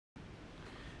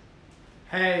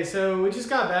Hey, so we just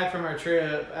got back from our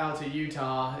trip out to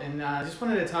Utah, and I just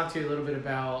wanted to talk to you a little bit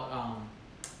about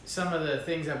some of the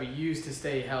things that we use to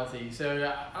stay healthy. So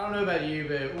I don't know about you,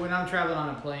 but when I'm traveling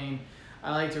on a plane,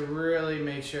 I like to really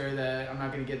make sure that I'm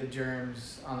not going to get the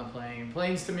germs on the plane.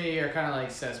 Planes to me are kind of like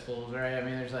cesspools, right? I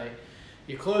mean, there's like,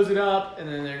 you close it up, and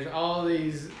then there's all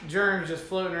these germs just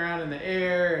floating around in the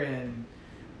air, and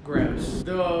gross.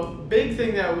 The big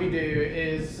thing that we do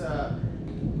is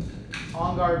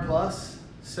On Guard Plus.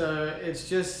 So it's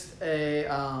just a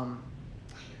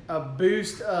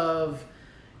boost of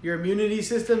your immunity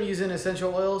system using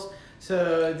essential oils.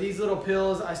 So these little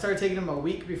pills, I start taking them a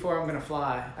week before I'm gonna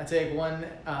fly. I take one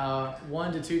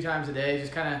to two times a day,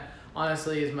 just kind of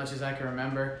honestly as much as I can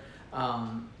remember.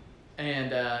 That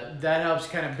helps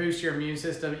kind of boost your immune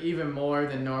system even more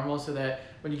than normal, so that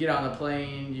when you get on the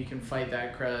plane, you can fight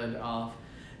that crud off.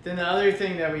 Then the other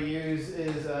thing that we use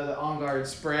is the On Guard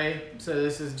spray. So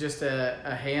this is just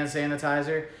a hand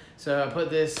sanitizer. So I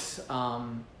put this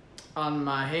on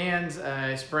my hands.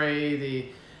 I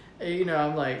spray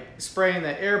I'm like spraying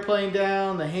the airplane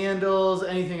down, the handles,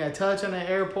 anything I touch on the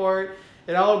airport.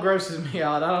 It all grosses me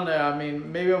out. I don't know. I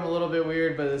mean, maybe I'm a little bit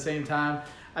weird, but at the same time,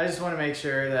 I just want to make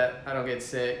sure that I don't get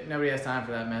sick. Nobody has time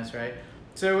for that mess, right?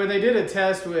 So when they did a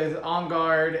test with On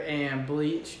Guard and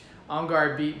bleach, On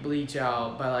Guard beat bleach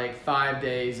out by like 5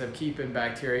 days of keeping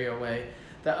bacteria away.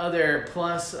 The other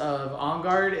plus of On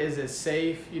Guard is it's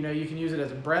safe. You know, you can use it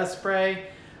as a breath spray.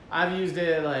 I've used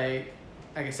it like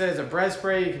I said, as a breath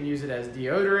spray. You can use it as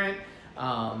deodorant.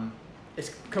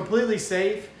 It's completely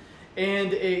safe,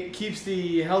 and it keeps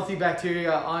the healthy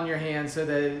bacteria on your hands so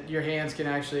that your hands can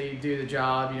actually do the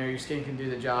job. You know, your skin can do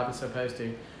the job it's supposed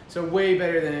to. So way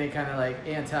better than any kind of like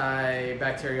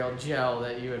antibacterial gel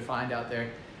that you would find out there.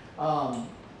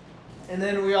 And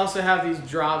then we also have these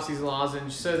drops, these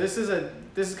lozenges. So this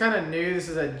is kind of new. This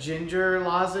is a ginger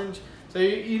lozenge. So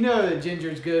you know that ginger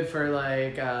is good for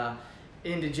like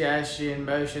indigestion,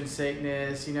 motion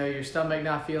sickness, you know, your stomach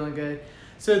not feeling good.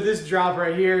 So this drop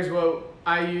right here is what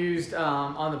I used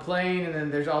on the plane, and then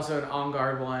there's also an On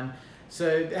Guard one.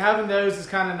 So having those is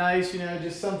kind of nice, you know,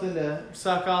 just something to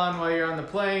suck on while you're on the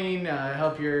plane,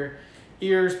 help your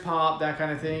ears pop, that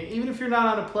kind of thing. Even if you're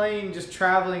not on a plane, just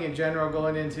traveling in general,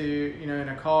 going into, you know, in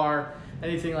a car,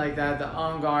 anything like that, the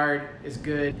On Guard is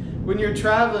good. When you're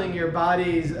traveling, your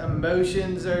body's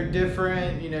emotions are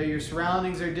different, you know, your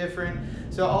surroundings are different.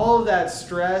 So all of that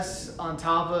stress on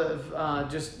top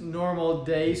of just normal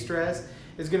day stress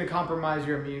is going to compromise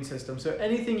your immune system. So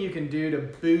anything you can do to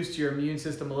boost your immune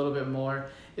system a little bit more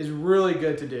is really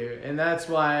good to do. And that's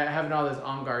why having all those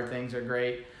On Guard things are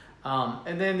great.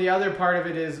 And then the other part of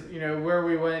it is, you know, where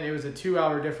we went, it was a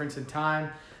 2-hour difference in time.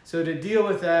 So to deal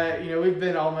with that, you know, we've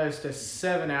been almost a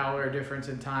 7-hour difference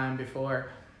in time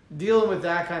before. Dealing with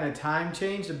that kind of time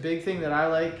change, the big thing that I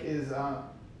like is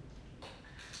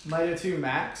Mito 2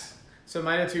 Max. So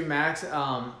Mito 2 Max,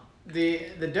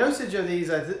 the dosage of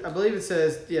these, I believe it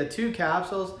says, 2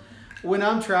 capsules. When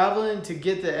I'm traveling, to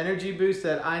get the energy boost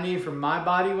that I need for my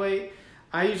body weight,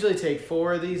 I usually take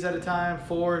 4 of these at a time,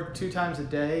 2 times a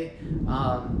day.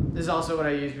 This is also what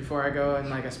I use before I go in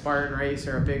like a Spartan race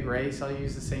or a big race. I'll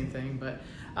use the same thing, but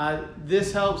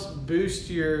this helps boost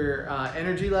your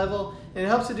energy level, and it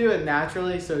helps to do it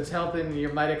naturally. So it's helping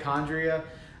your mitochondria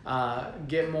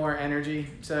get more energy.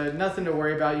 So nothing to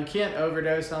worry about. You can't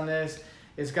overdose on this.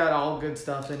 It's got all good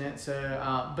stuff in it. So,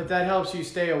 but that helps you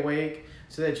stay awake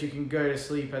so that you can go to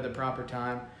sleep at the proper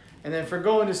time. And then for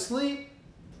going to sleep,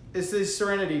 it's these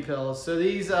Serenity pills. So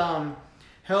these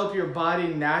help your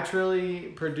body naturally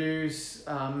produce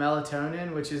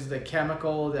melatonin, which is the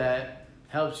chemical that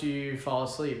helps you fall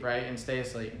asleep, right, and stay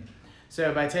asleep.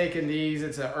 So by taking these,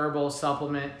 it's an herbal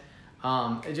supplement.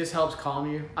 It just helps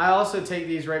calm you. I also take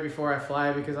these right before I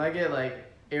fly because I get like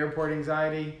airport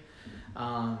anxiety.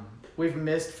 We've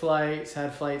missed flights,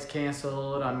 had flights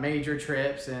canceled on major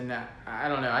trips, and I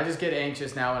don't know, I just get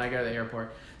anxious now when I go to the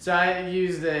airport. So I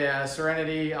use the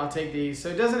Serenity. I'll take these. So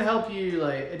it doesn't help you,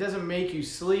 like, it doesn't make you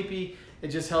sleepy. It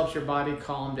just helps your body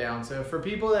calm down. So for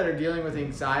people that are dealing with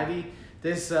anxiety,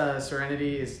 this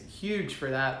Serenity is huge for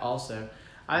that also.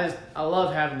 I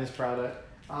love having this product.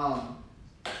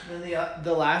 Then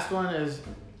the last one is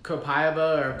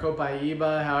Copaiba or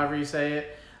Copaiba, however you say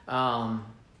it.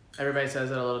 Everybody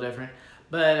says it a little different.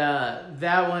 But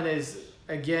that one is,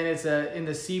 again, it's in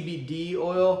the CBD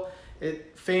oil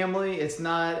family. It's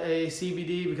not a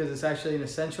CBD because it's actually an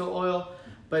essential oil,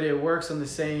 but it works on the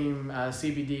same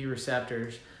CBD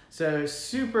receptors. So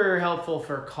super helpful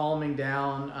for calming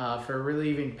down, for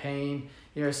relieving pain.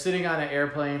 You know, sitting on an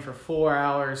airplane for 4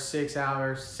 hours, 6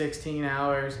 hours, 16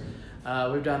 hours,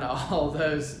 We've done all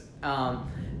those.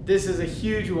 This is a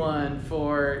huge one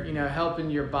for, you know, helping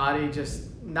your body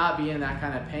just not be in that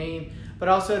kind of pain, but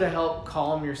also to help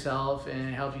calm yourself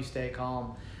and help you stay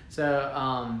calm.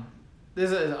 So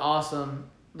this is an awesome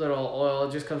little oil.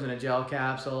 It just comes in a gel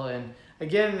capsule. And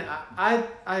again,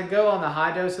 I go on the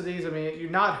high dose of these. I mean, you're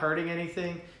not hurting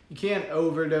anything. You can't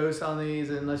overdose on these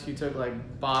unless you took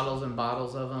like bottles and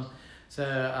bottles of them.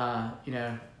 So, you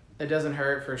know, it doesn't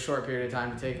hurt for a short period of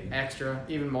time to take extra,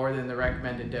 even more than the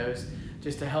recommended dose,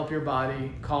 just to help your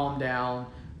body calm down,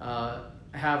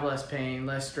 have less pain,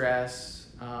 less stress,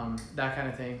 that kind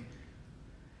of thing.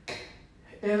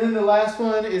 And then the last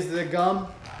one is the gum.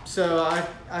 So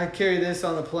I carry this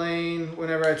on the plane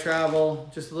whenever I travel,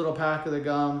 just a little pack of the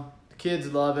gum. The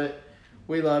kids love it.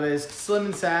 We love it. It's Slim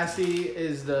and Sassy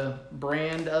is the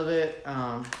brand of it.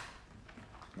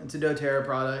 It's a doTERRA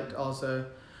product also.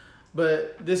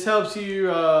 But this helps you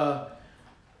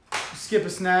skip a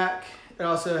snack. It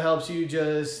also helps you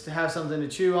just have something to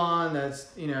chew on that's,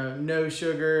 you know, no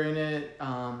sugar in it.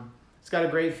 It's got a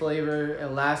great flavor.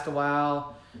 It'll last a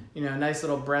while. You know, nice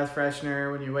little breath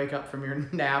freshener when you wake up from your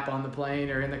nap on the plane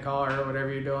or in the car or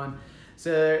whatever you're doing.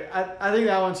 So I think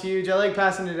that one's huge. I like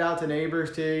passing it out to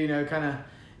neighbors too, you know, kind of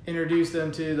introduce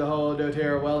them to the whole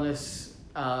doTERRA wellness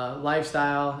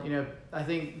lifestyle. You know, I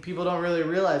think people don't really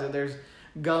realize that there's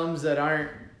gums that aren't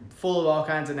full of all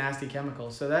kinds of nasty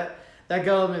chemicals. So that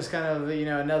gum is kind of, you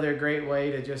know, another great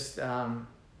way to just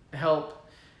help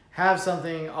have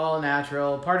something all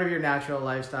natural, part of your natural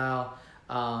lifestyle,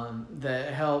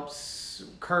 that helps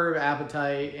curb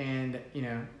appetite and, you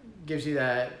know, gives you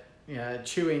that, you know,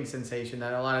 chewing sensation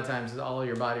that a lot of times is all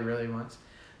your body really wants.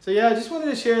 So yeah, I just wanted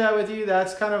to share that with you.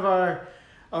 That's kind of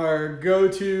our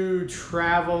go-to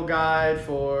travel guide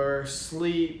for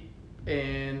sleep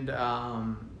and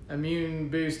immune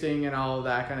boosting and all of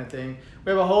that kind of thing.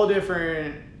 We have a whole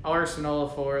different arsenal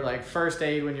for like first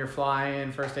aid when you're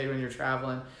flying, first aid when you're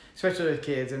traveling, especially with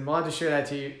kids. And we'll have to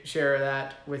share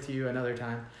that with you another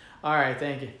time. All right,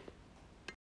 thank you.